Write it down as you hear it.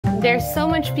There's so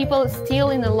much people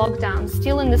still in the lockdown,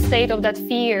 still in the state of that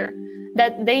fear,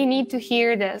 that they need to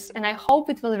hear this, and I hope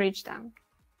it will reach them.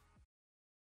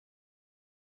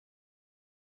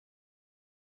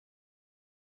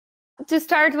 To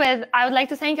start with, I would like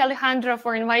to thank Alejandro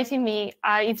for inviting me.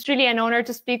 It's really an honor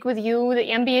to speak with you, the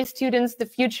MBA students, the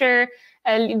future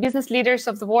business leaders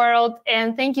of the world.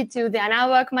 And thank you to the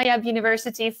Anahuac Mayab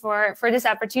University for this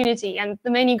opportunity and the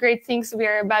many great things we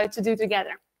are about to do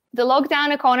together. The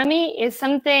lockdown economy is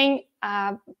something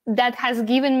that has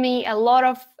given me a lot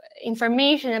of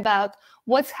information about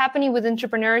what's happening with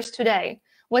entrepreneurs today,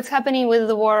 what's happening with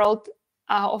the world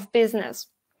of business,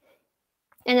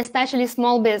 and especially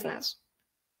small business.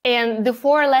 And the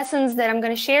 4 lessons that I'm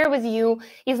going to share with you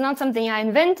is not something I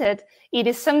invented. It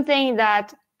is something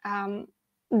that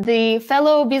the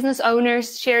fellow business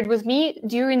owners shared with me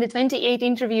during the 28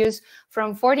 interviews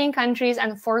from 14 countries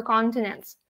and 4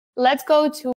 continents. Let's go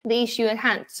to the issue at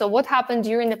hand. So what happened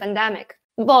during the pandemic?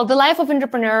 Well, the life of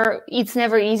entrepreneur, it's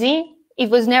never easy. It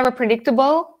was never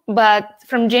predictable. But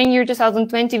from January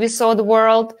 2020, we saw the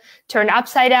world turn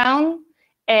upside down.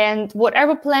 And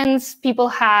whatever plans people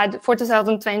had for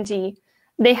 2020,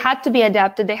 they had to be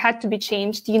adapted. They had to be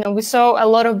changed. You know, we saw a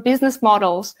lot of business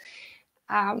models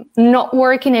not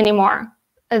working anymore.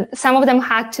 Some of them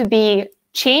had to be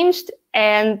changed.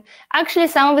 And actually,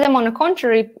 some of them, on the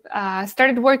contrary,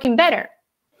 started working better.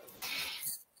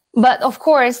 But of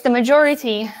course, the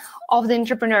majority of the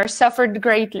entrepreneurs suffered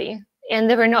greatly, and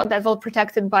they were not that well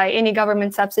protected by any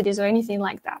government subsidies or anything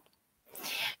like that.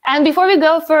 And before we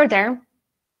go further,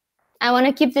 I want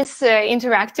to keep this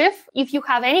interactive. If you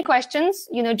have any questions,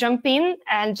 you know, jump in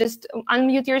and just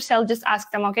unmute yourself, just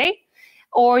ask them, okay?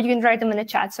 Or you can write them in the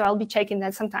chat, so I'll be checking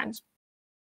that sometimes.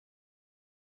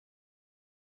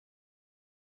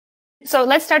 So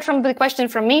let's start from the question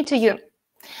from me to you.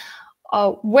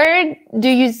 Where do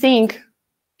you think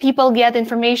people get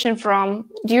information from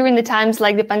during the times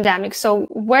like the pandemic? So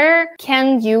where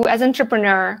can you, as an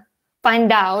entrepreneur,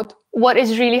 find out what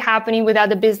is really happening with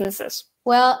other businesses?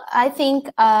 Well, I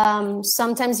think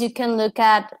sometimes you can look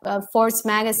at Forbes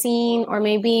magazine or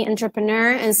maybe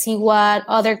Entrepreneur and see what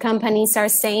other companies are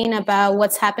saying about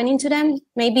what's happening to them.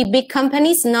 Maybe big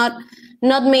companies, not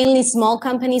mainly small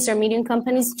companies or medium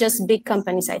companies, just big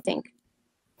companies, I think.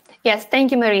 Yes,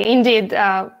 thank you, Marie. Indeed,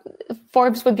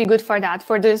 Forbes would be good for that,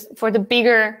 for the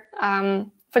bigger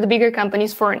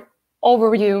companies, for an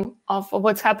overview of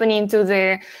what's happening to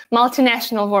the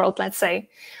multinational world, let's say.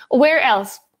 Where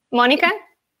else? Monica?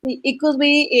 It could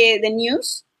be the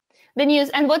news. The news.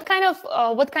 And what kind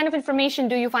of information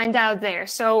do you find out there?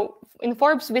 So in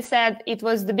Forbes, we said it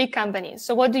was the big companies.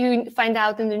 So what do you find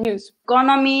out in the news?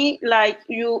 Economy, like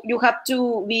you have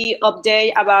to be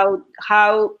updated about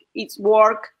how it's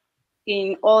work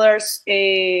in other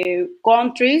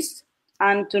countries,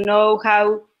 and to know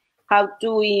how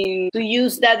to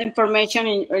use that information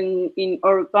in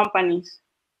our companies.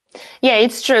 Yeah,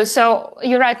 it's true. So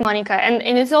you're right, Monica.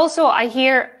 And it's also, I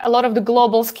hear a lot of the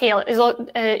global scale.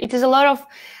 It is a lot of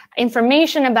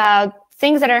information about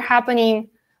things that are happening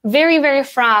very, very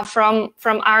far from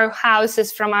our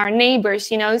houses, from our neighbors,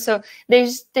 you know. So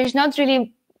there's not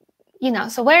really, you know,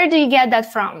 so where do you get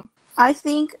that from? I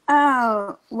think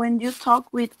when you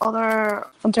talk with other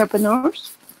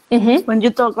entrepreneurs, when you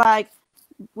talk like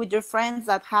with your friends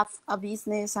that have a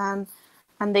business and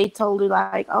they told you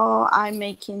like, oh, I'm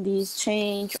making this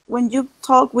change. When you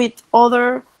talk with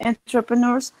other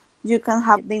entrepreneurs, you can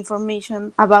have the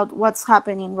information about what's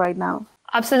happening right now.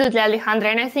 Absolutely, Alejandra.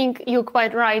 And I think you're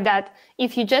quite right that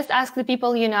if you just ask the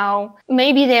people you know,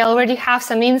 maybe they already have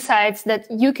some insights that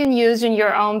you can use in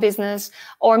your own business,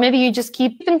 or maybe you just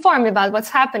keep informed about what's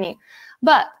happening.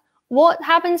 But what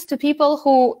happens to people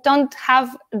who don't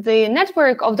have the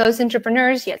network of those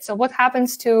entrepreneurs yet? So what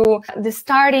happens to the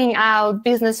starting out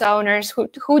business owners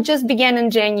who just began in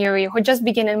January, who just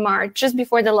began in March, just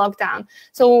before the lockdown?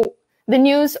 So the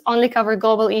news only covers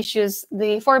global issues.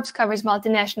 The Forbes covers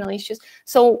multinational issues.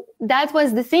 So that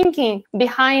was the thinking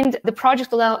behind the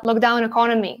Project Lockdown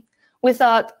Economy. We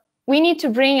thought we need to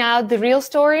bring out the real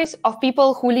stories of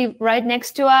people who live right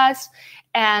next to us,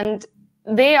 and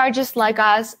they are just like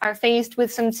us, are faced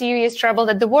with some serious trouble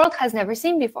that the world has never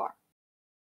seen before.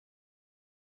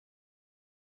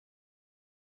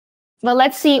 Well,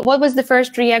 let's see, what was the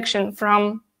first reaction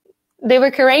from, they were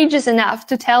courageous enough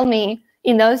to tell me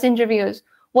in those interviews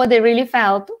what they really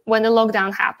felt when the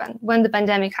lockdown happened, when the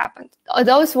pandemic happened.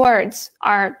 Those words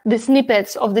are the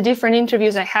snippets of the different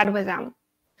interviews I had with them.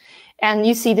 And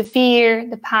you see the fear,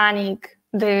 the panic,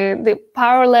 the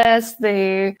powerless,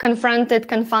 the confronted,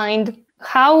 confined.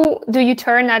 How do you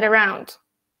turn that around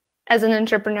as an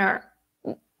entrepreneur?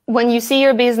 when you see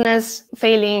your business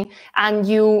failing and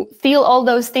you feel all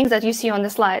those things that you see on the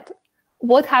slide,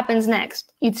 what happens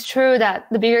next? It's true that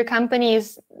the bigger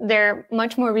companies, they're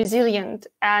much more resilient,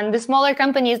 and the smaller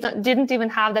companies didn't even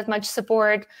have that much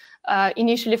support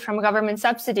initially from government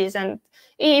subsidies, and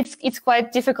it's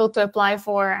quite difficult to apply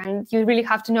for, and you really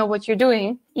have to know what you're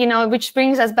doing, which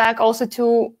brings us back also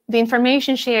to the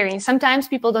information sharing. Sometimes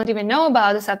people don't even know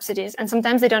about the subsidies, and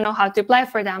sometimes they don't know how to apply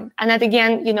for them. And that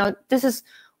again, this is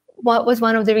what was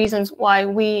one of the reasons why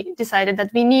we decided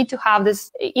that we need to have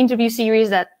this interview series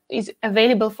that is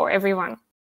available for everyone.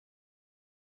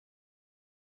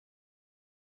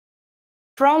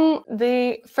 From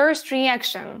the first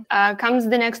reaction comes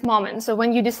the next moment. So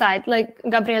when you decide, like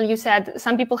Gabriel, you said,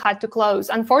 some people had to close.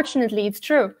 Unfortunately, it's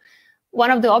true.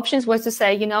 One of the options was to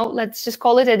say, let's just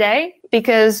call it a day,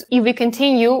 because if we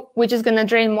continue, we're just going to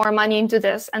drain more money into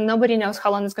this, and nobody knows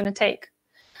how long it's going to take.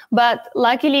 But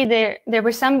luckily, there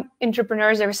were some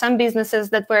entrepreneurs, there were some businesses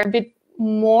that were a bit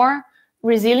more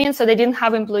resilient, so they didn't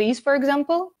have employees, for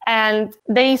example, and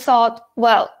they thought,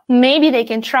 well, maybe they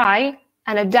can try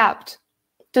and adapt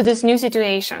to this new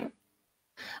situation.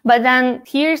 But then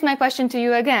here's my question to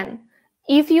you again.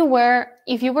 If you were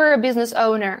a business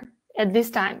owner at this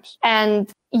time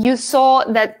and you saw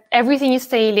that everything is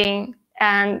failing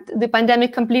and the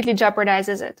pandemic completely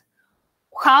jeopardizes it,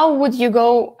 how would you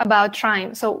go about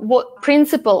trying? So what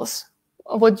principles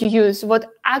would you use?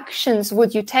 What actions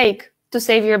would you take to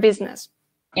save your business?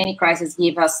 Any crisis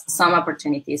gives us some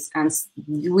opportunities, and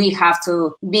we have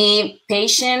to be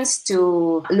patient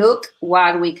to look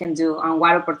what we can do and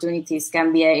what opportunities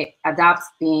can be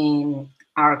adapted in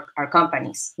our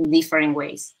companies in different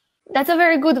ways. That's a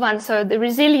very good one. So the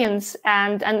resilience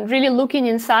and really looking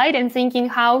inside and thinking,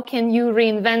 how can you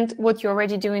reinvent what you're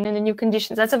already doing in the new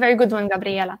conditions? That's a very good one,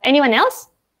 Gabriela. Anyone else?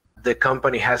 The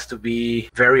company has to be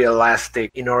very elastic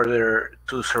in order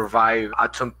to survive.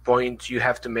 At some point, you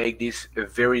have to make this a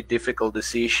very difficult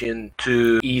decision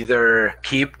to either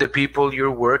keep the people you're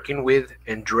working with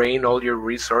and drain all your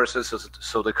resources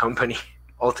so the company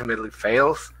ultimately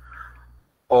fails,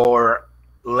 or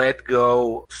let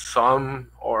go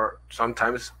some or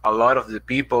sometimes a lot of the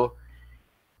people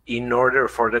in order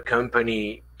for the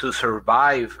company to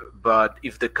survive. But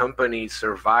if the company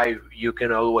survives, you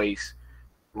can always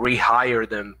rehire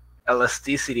them.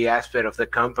 Elasticity aspect of the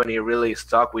company really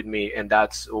stuck with me, and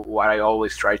that's what I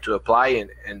always try to apply,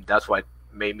 and that's what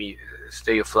made me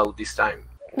stay afloat this time.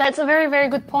 That's a very, very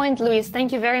good point, Luis.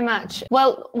 Thank you very much.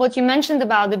 Well, what you mentioned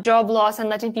about the job loss and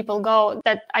letting people go,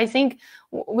 that I think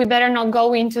we better not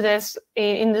go into this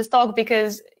in this talk,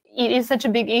 because it is such a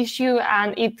big issue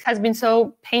and it has been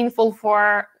so painful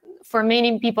for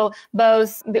many people,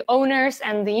 both the owners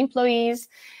and the employees.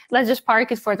 Let's just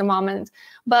park it for the moment.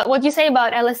 But what you say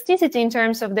about elasticity in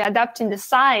terms of the adapting the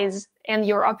size and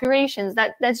your operations,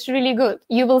 that's really good.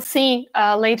 You will see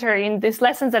later in these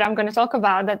lessons that I'm going to talk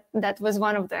about that was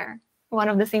one of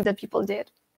the things that people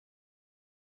did.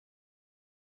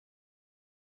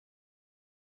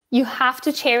 You have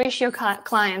to cherish your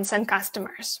clients and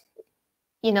customers.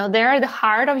 They're the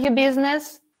heart of your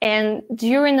business. And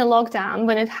during the lockdown,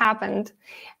 when it happened,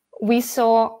 we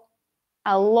saw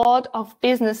a lot of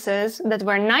businesses that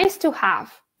were nice to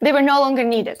have. They were no longer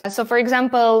needed. So for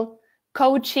example,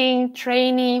 coaching,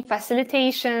 training,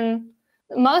 facilitation,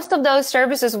 most of those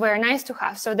services were nice to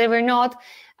have. So they were not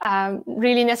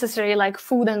really necessary, like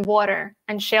food and water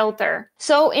and shelter.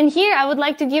 So in here, I would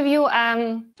like to give you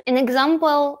an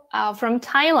example from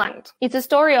Thailand. It's a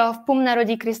story of Pum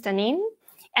Narodi Kristanin,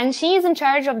 and she is in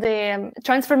charge of the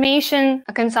transformation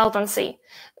consultancy.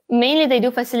 Mainly they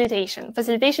do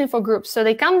facilitation for groups. So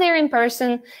they come there in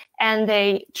person and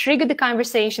they trigger the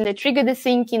conversation, they trigger the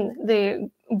thinking, the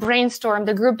brainstorm,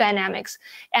 the group dynamics.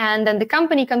 And then the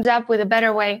company comes up with a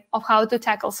better way of how to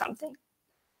tackle something.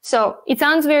 So it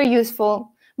sounds very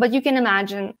useful, but you can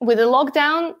imagine with the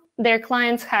lockdown, their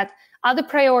clients had other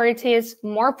priorities,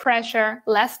 more pressure,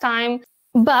 less time.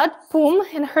 But Pum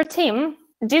and her team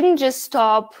didn't just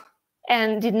stop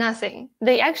and did nothing.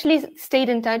 They actually stayed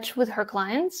in touch with her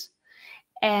clients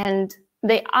and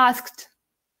they asked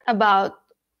about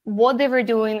what they were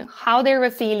doing, how they were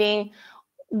feeling,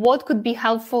 what could be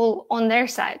helpful on their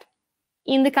side.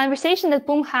 In the conversation that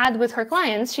Pum had with her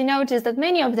clients, she noticed that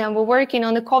many of them were working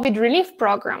on the COVID relief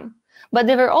program, but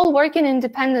they were all working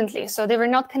independently, so they were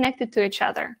not connected to each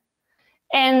other.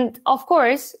 And of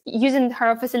course, using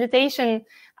her facilitation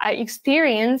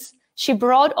experience, she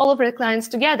brought all of her clients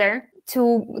together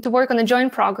to work on a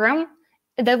joint program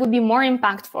that would be more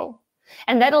impactful.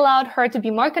 And that allowed her to be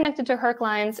more connected to her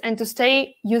clients and to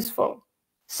stay useful.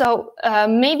 So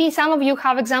maybe some of you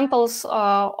have examples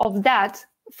of that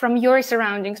from your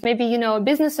surroundings? Maybe you know a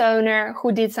business owner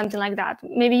who did something like that.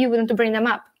 Maybe you want to bring them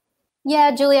up.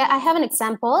 Yeah, Julia, I have an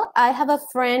example. I have a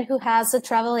friend who has a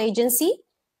travel agency.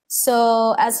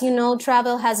 So as you know,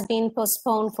 travel has been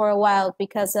postponed for a while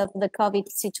because of the COVID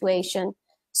situation.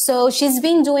 So she's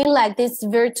been doing like these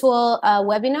virtual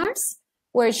webinars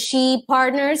where she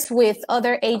partners with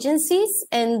other agencies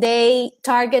and they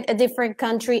target a different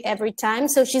country every time.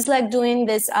 So she's like doing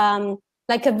this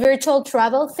like a virtual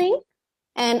travel thing.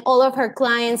 And all of her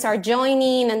clients are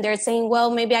joining and they're saying, well,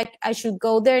 maybe I should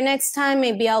go there next time.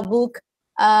 Maybe I'll book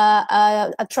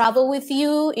a travel with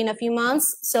you in a few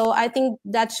months. So I think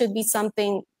that should be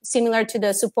something similar to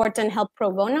the support and help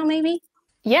pro bono, maybe.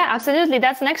 Yeah, absolutely.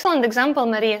 That's an excellent example,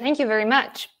 Maria. Thank you very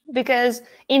much. Because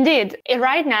indeed,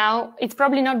 right now, it's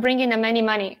probably not bringing them any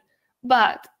money,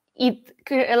 but it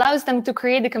allows them to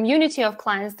create the community of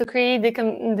clients, to create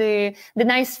the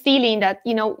nice feeling that,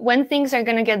 you know, when things are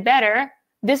going to get better,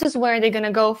 this is where they're going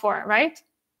to go for, right?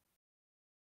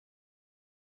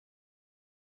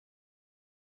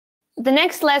 The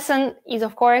next lesson is,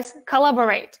 of course,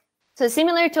 collaborate. So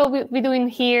similar to what we're doing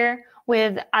here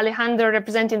with Alejandro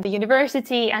representing the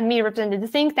university and me representing the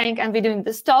think tank, and we're doing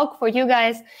this talk for you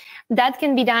guys, that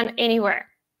can be done anywhere.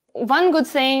 One good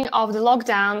thing of the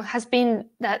lockdown has been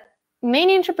that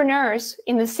many entrepreneurs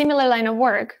in the similar line of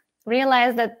work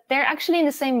realize that they're actually in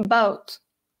the same boat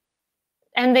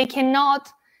and they cannot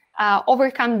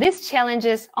overcome these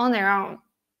challenges on their own.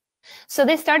 So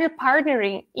they started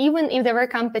partnering, even if there were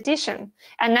competition.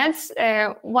 And that's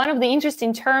one of the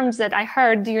interesting terms that I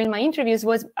heard during my interviews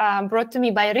was brought to me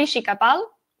by Rishi Kapal.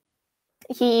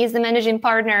 He is the managing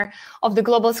partner of the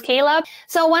Global Scale Up.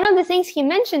 So one of the things he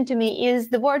mentioned to me is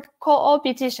the word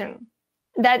co-opetition.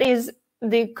 That is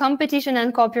the competition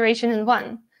and cooperation in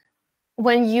one.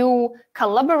 When you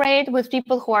collaborate with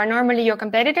people who are normally your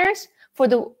competitors for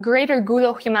the greater good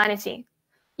of humanity.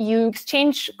 You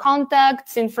exchange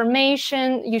contacts,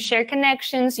 information, you share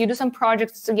connections, you do some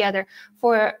projects together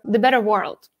for the better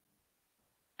world.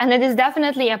 And it is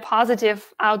definitely a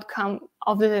positive outcome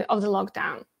of the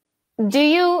lockdown. Do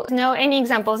you know any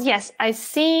examples? Yes, I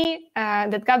see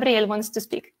that Gabriel wants to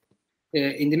speak.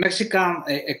 In the Mexican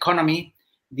economy,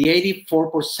 the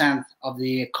 84% of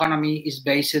the economy is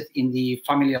based in the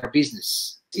familiar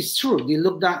business. It's true, the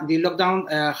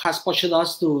lockdown has pushed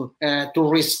us to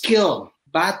reskill.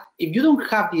 But if you don't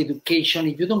have the education,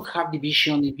 if you don't have the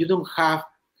vision, if you don't have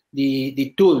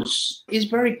the tools, it's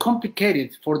very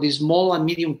complicated for the small and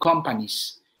medium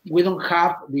companies. We don't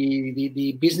have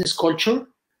the business culture.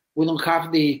 We don't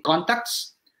have the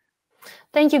contacts.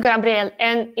 Thank you, Gabriel.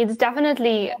 And it's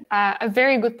definitely a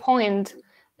very good point.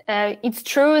 It's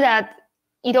true that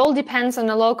it all depends on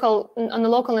the local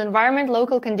environment,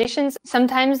 local conditions.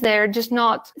 Sometimes they're just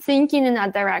not thinking in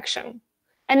that direction.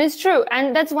 And it's true.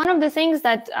 And that's one of the things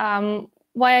that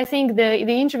why I think the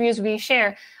interviews we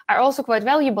share are also quite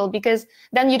valuable, because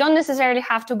then you don't necessarily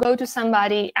have to go to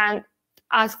somebody and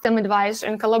ask them advice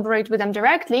and collaborate with them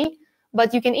directly,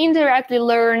 but you can indirectly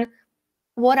learn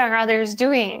what are others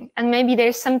doing. And maybe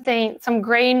there's something, some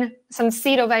grain, some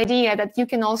seed of idea that you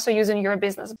can also use in your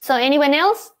business. So anyone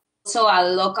else? So a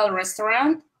local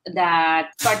restaurant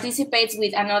that participates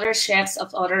with another chefs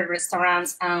of other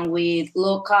restaurants and with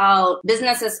local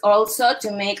businesses also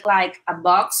to make like a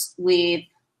box with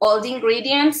all the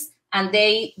ingredients, and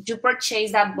you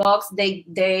purchase that box,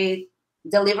 they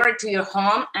deliver it to your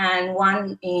home, and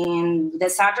one in the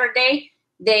Saturday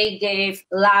they gave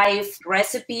live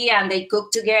recipe and they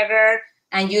cook together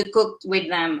and you cooked with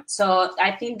them. So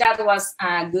I think that was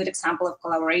a good example of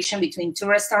collaboration between two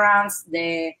restaurants,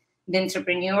 the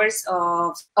entrepreneurs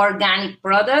of organic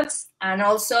products, and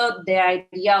also the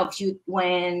idea of you,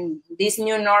 when this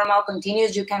new normal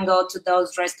continues, you can go to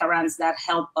those restaurants that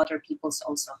help other peoples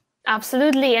also.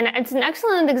 Absolutely, and it's an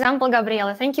excellent example,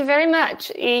 Gabriela. Thank you very much.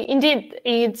 Indeed,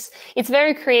 it's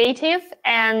very creative,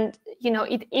 and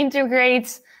it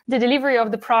integrates the delivery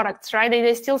of the products, right?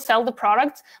 They still sell the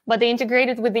products, but they integrate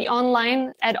it with the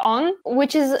online add-on,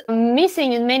 which is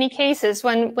missing in many cases.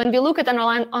 When we look at an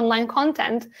online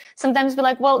content, sometimes we're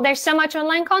like, well, there's so much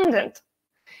online content.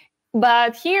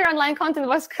 But here, online content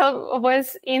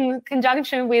was in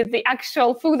conjunction with the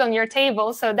actual food on your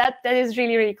table. So that is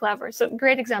really, really clever. So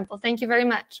great example. Thank you very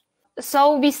much.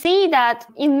 So we see that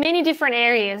in many different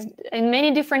areas, in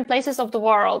many different places of the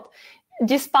world,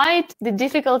 despite the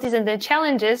difficulties and the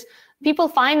challenges, people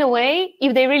find a way,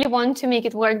 if they really want to make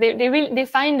it work, they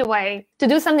find a way to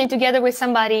do something together with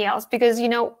somebody else. Because,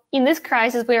 in this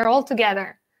crisis, we are all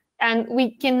together and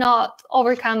we cannot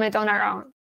overcome it on our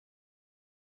own.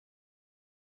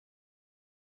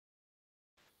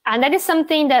 And that is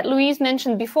something that Louise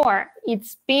mentioned before.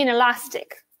 It's being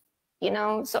elastic,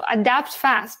 so adapt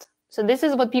fast. So this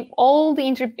is what all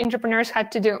the entrepreneurs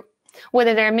had to do,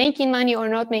 whether they're making money or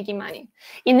not making money.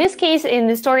 In this case, in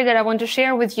the story that I want to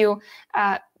share with you,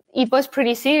 it was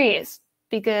pretty serious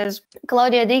because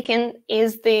Claudia Deakin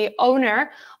is the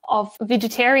owner of a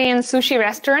vegetarian sushi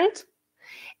restaurant,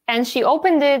 and she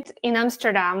opened it in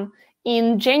Amsterdam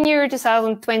in January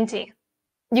 2020.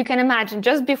 You can imagine,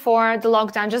 just before the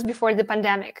lockdown, just before the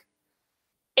pandemic.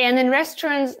 And in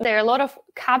restaurants, there are a lot of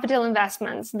capital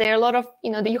investments. There are a lot of,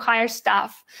 you hire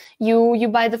staff, you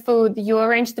buy the food, you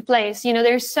arrange the place.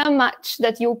 There's so much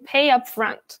that you pay up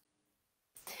front.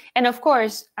 And of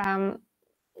course,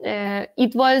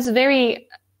 it was very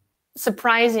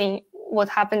surprising what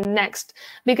happened next,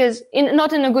 because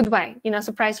not in a good way.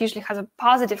 Surprise usually has a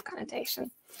positive connotation.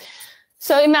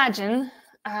 So imagine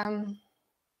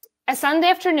a Sunday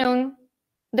afternoon,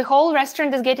 the whole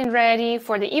restaurant is getting ready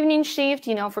for the evening shift,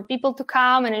 for people to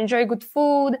come and enjoy good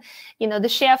food. The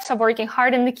chefs are working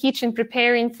hard in the kitchen,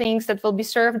 preparing things that will be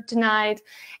served tonight.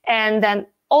 And then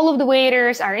all of the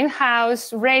waiters are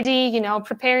in-house, ready,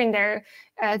 preparing their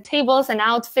tables and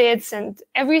outfits, and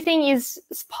everything is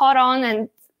spot on and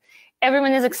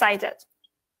everyone is excited.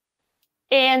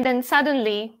 And then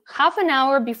suddenly, half an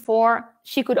hour before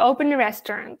she could open the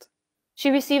restaurant, she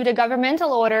received a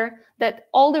governmental order that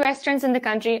all the restaurants in the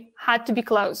country had to be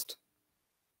closed.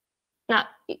 Now,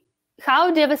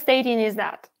 how devastating is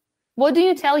that? What do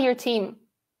you tell your team?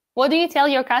 What do you tell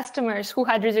your customers who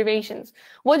had reservations?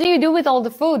 What do you do with all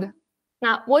the food?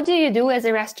 Now, what do you do as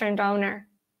a restaurant owner?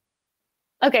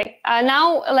 Okay,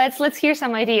 now let's hear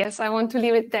some ideas. I want to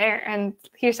leave it there and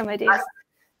hear some ideas.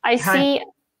 I see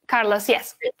Carlos.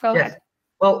 Yes, go ahead.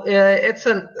 Well, it's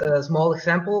a small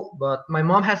example, but my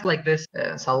mom has like this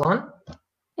salon.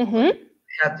 Mm-hmm.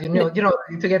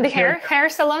 To get the hair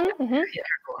salon. Mm-hmm. Yeah,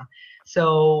 hair salon.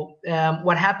 So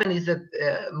what happened is that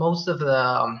most of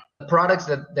the products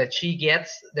that she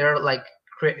gets, they're like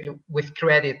with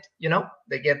credit.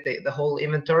 They get the whole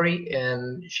inventory,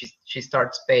 and she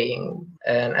starts paying,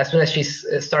 and as soon as she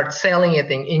starts selling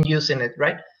it and using it,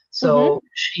 right? So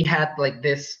she had like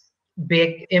this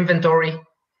big inventory.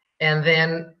 And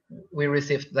then we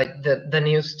received like the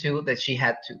news too that she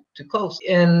had to close.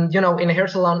 And in a hair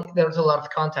salon, there's a lot of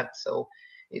contact, so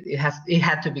it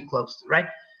had to be closed, right?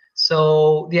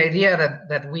 So the idea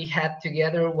that we had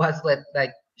together was that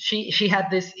like she had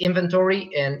this inventory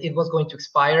and it was going to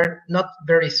expire not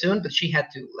very soon, but she had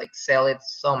to like sell it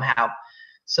somehow.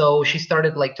 So she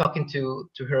started like talking to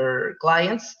her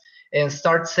clients and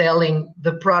start selling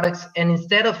the products, and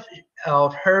instead of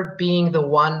her being the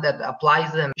one that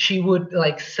applies them, she would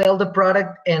like sell the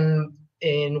product and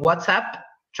in WhatsApp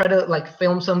try to like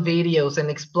film some videos and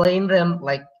explain them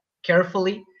like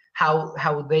carefully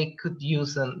how they could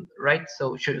use them, right?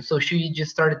 So she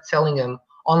just started selling them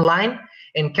online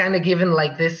and kind of giving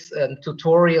like this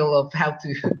tutorial of how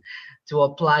to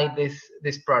apply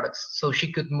these products, so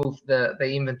she could move the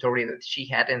inventory that she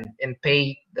had and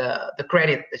pay the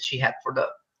credit that she had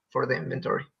for the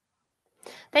inventory.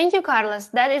 Thank you, Carlos.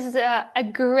 That is a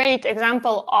great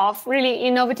example of really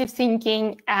innovative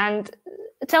thinking. And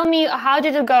tell me, how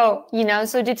did it go?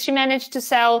 So did she manage to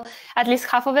sell at least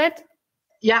half of it?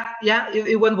 Yeah,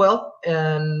 it went well.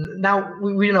 And now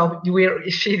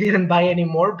she didn't buy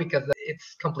anymore because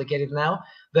it's complicated now.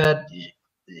 But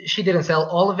she didn't sell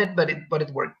all of it, but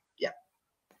it worked. Yeah.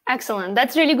 Excellent.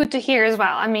 That's really good to hear as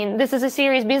well. I mean, this is a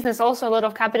serious business, also a lot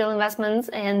of capital investments,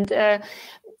 and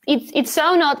it's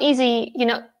so not easy,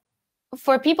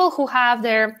 for people who have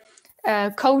their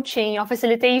coaching or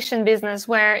facilitation business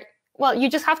where, well, you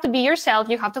just have to be yourself.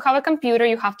 You have to have a computer.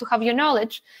 You have to have your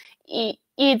knowledge.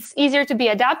 It's easier to be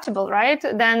adaptable, right,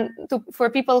 than for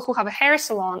people who have a hair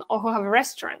salon or who have a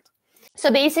restaurant.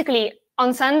 So basically,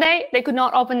 on Sunday, they could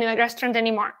not open a restaurant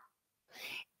anymore.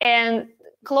 And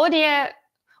Claudia,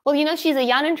 well, she's a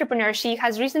young entrepreneur. She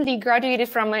has recently graduated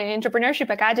from an entrepreneurship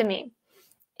academy.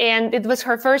 And it was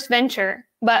her first venture,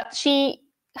 but she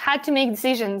had to make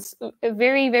decisions,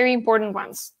 very, very important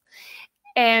ones.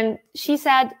 And she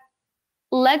said,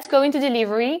 let's go into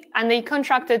delivery. And they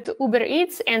contracted Uber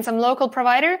Eats and some local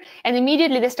provider. And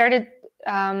immediately they started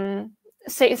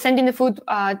sending the food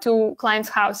to clients'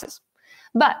 houses.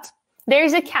 But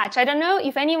there's a catch. I don't know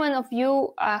if anyone of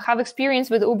you have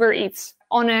experience with Uber Eats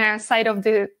on a side of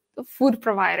the food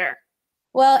provider.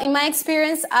 Well, in my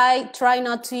experience, I try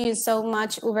not to use so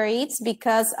much Uber Eats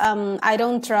because I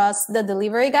don't trust the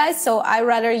delivery guys. So I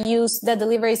rather use the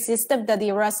delivery system that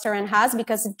the restaurant has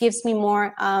because it gives me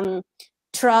more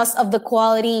trust of the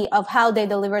quality of how they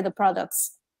deliver the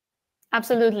products.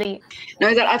 Absolutely.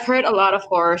 No, that I've heard a lot of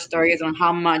horror stories on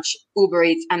how much Uber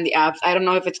Eats and the apps, I don't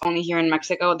know if it's only here in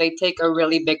Mexico, they take a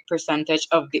really big percentage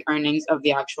of the earnings of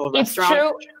the actual restaurant. It's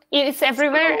true. It's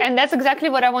everywhere. And that's exactly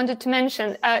what I wanted to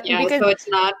mention. Because so it's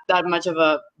not that much of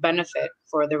a benefit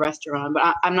for the restaurant.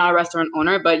 But I'm not a restaurant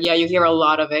owner, but yeah, you hear a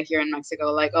lot of it here in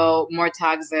Mexico, like, oh, more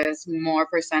taxes, more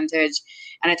percentage.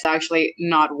 And it's actually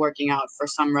not working out for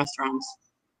some restaurants.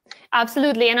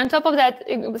 Absolutely. And on top of that,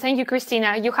 thank you,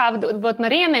 Christina, you have what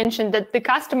Maria mentioned, that the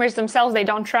customers themselves, they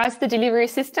don't trust the delivery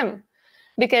system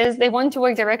because they want to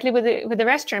work directly with the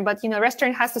restaurant. But,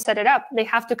 restaurant has to set it up. They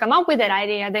have to come up with that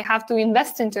idea. They have to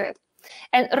invest into it.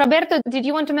 And Roberto, did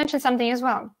you want to mention something as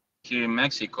well? Here in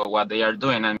Mexico, what they are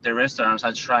doing, and the restaurants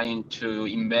are trying to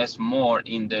invest more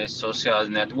in the social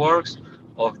networks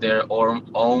of their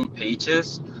own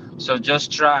pages. So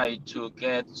just try to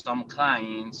get some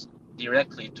clients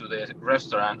directly to the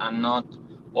restaurant and not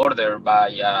order by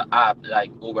app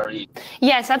like Uber Eats.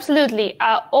 Yes, absolutely.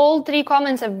 All three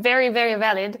comments are very, very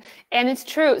valid. And it's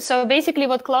true. So basically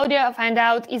what Claudia found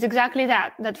out is exactly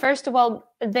that first of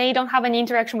all, they don't have any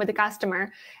interaction with the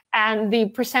customer. And the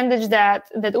percentage that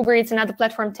Uber Eats and other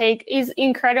platforms take is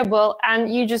incredible.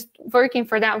 And you're just working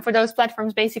for those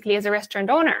platforms basically as a restaurant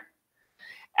owner.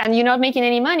 And you're not making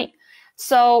any money.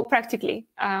 So practically.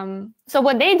 So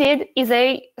what they did is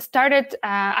they started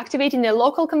activating their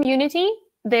local community,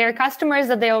 their customers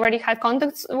that they already had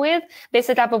contacts with. They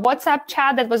set up a WhatsApp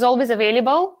chat that was always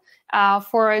available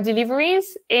for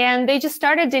deliveries. And they just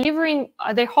started delivering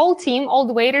their whole team, all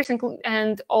the waiters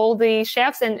and all the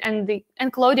chefs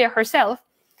and Claudia herself.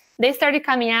 They started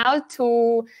coming out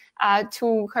to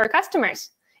her customers.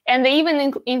 And they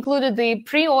even included the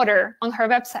pre-order on her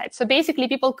website. So basically,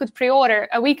 people could pre-order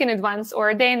a week in advance or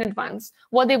a day in advance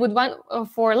what they would want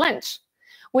for lunch,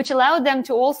 which allowed them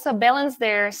to also balance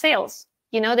their sales.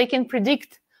 They can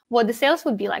predict what the sales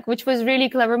would be like, which was really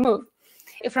clever move.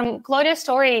 From Claudia's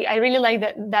story, I really like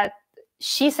that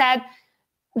she said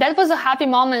that was a happy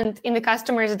moment in the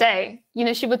customer's day.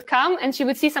 She would come and she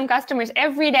would see some customers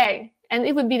every day, and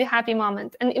it would be the happy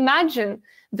moment. And imagine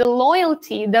the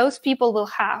loyalty those people will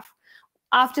have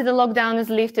after the lockdown is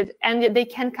lifted and they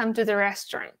can come to the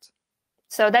restaurant.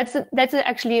 So that's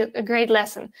actually a great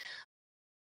lesson.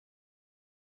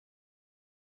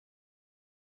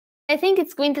 I think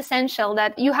it's quintessential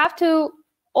that you have to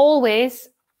always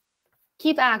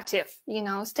keep active,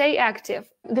 stay active.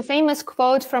 The famous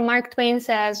quote from Mark Twain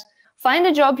says, find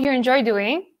a job you enjoy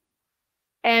doing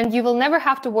and you will never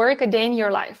have to work a day in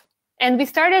your life. And we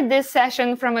started this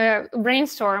session from a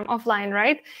brainstorm offline,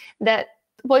 right? That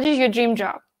what is your dream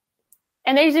job?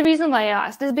 And there's a reason why I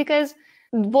asked is because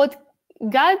what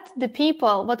got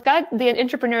the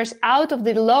entrepreneurs out of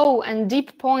the low and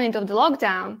deep point of the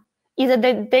lockdown is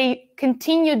that they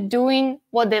continued doing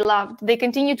what they loved. They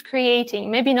continued creating,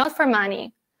 maybe not for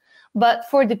money, but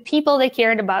for the people they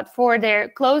cared about, for their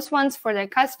close ones, for their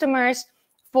customers,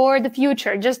 for the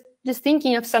future, just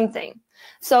thinking of something.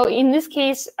 So in this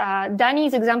case,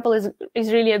 Dani's example is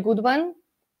really a good one.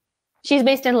 She's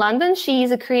based in London. She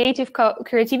is a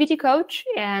creativity coach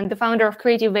and the founder of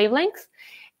Creative Wavelengths.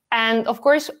 And of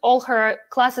course, all her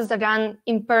classes are done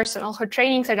in person. All her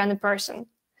trainings are done in person.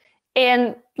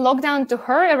 And lockdown to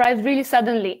her arrived really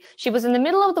suddenly. She was in the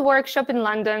middle of the workshop in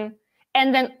London.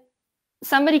 And then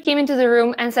somebody came into the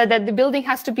room and said that the building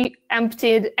has to be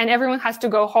emptied and everyone has to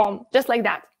go home, just like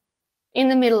that, in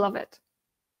the middle of it.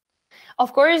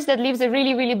 Of course, that leaves a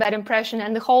really, really bad impression,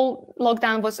 and the whole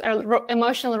lockdown was an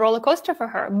emotional roller coaster for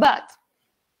her. But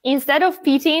instead of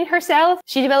pitying herself,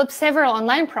 she developed several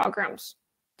online programs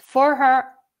for her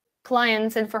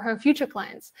clients and for her future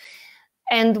clients.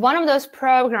 And one of those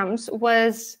programs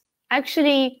was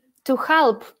actually to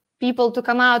help people to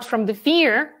come out from the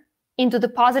fear into the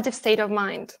positive state of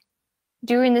mind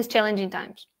during these challenging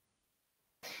times.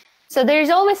 So there's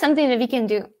always something that we can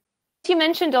do. You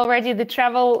mentioned already the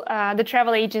travel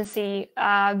agency,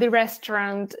 the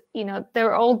restaurant,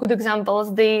 they're all good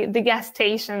examples, the gas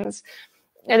stations,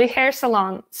 the hair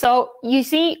salon. So you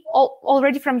see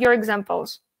already from your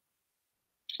examples,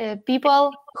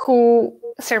 people who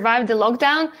survived the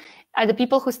lockdown are the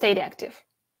people who stayed active.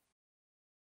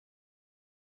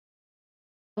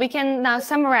 We can now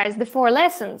summarize the 4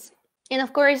 lessons. And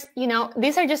of course,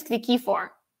 these are just the key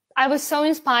 4. I was so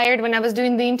inspired when I was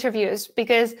doing the interviews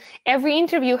because every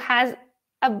interview has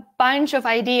a bunch of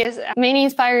ideas, many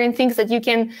inspiring things that you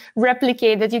can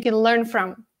replicate, that you can learn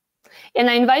from. And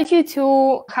I invite you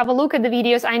to have a look at the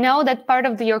videos. I know that part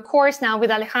of your course now with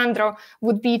Alejandro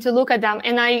would be to look at them.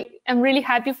 And I am really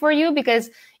happy for you because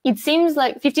it seems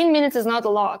like 15 minutes is not a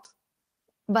lot.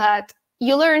 But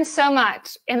you learn so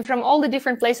much, and from all the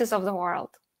different places of the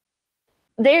world.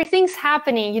 There are things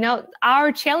happening, you know.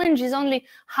 Our challenge is only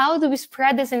how do we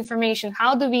spread this information?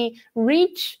 How do we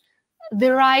reach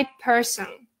the right person?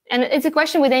 And it's a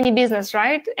question with any business,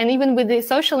 right? And even with the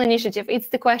social initiative, it's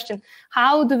the question,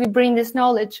 how do we bring this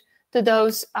knowledge to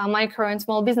those micro and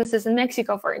small businesses in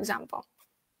Mexico, for example?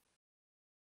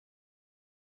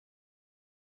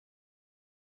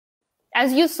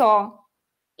 As you saw,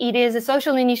 it is a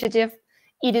social initiative.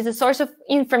 It is a source of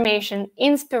information,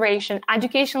 inspiration,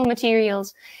 educational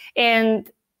materials, and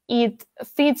it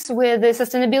fits with the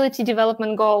Sustainability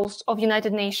Development Goals of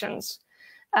United Nations.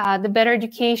 The better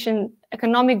education,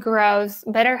 economic growth,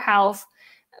 better health,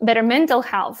 better mental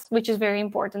health, which is very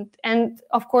important, and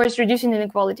of course, reducing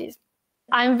inequalities.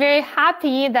 I'm very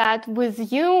happy that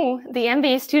with you, the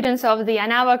MBA students of the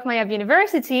Anahuac Mayab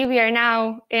University, we are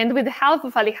now, and with the help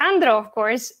of Alejandro, of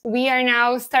course, we are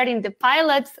now starting the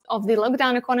pilot of the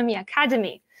Lockdown Economy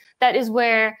Academy. That is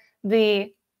where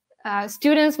the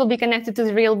students will be connected to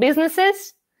the real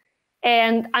businesses.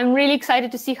 And I'm really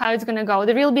excited to see how it's going to go.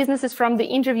 The real businesses from the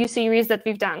interview series that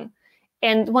we've done.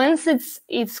 And once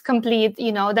it's complete,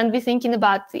 you know, then we're thinking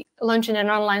about launching an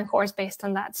online course based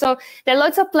on that. So there are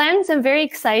lots of plans. I'm very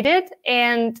excited.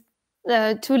 And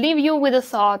to leave you with a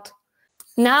thought,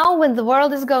 now when the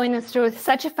world is going through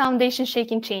such a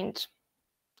foundation-shaking change,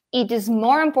 it is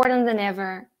more important than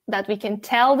ever that we can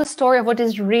tell the story of what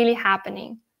is really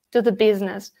happening to the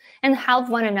business and help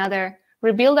one another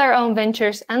rebuild our own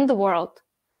ventures and the world,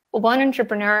 one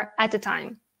entrepreneur at a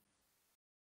time.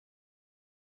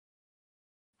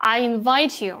 I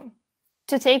invite you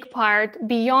to take part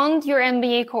beyond your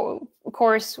MBA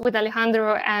course with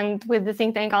Alejandro and with the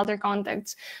Think Tank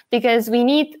AlterContacts, because we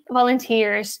need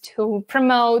volunteers to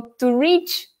promote, to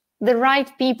reach the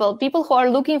right people who are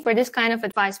looking for this kind of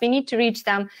advice. We need to reach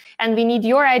them, and we need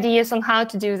your ideas on how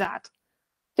to do that,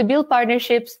 to build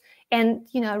partnerships and,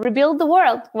 you know, rebuild the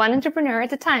world, one entrepreneur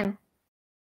at a time.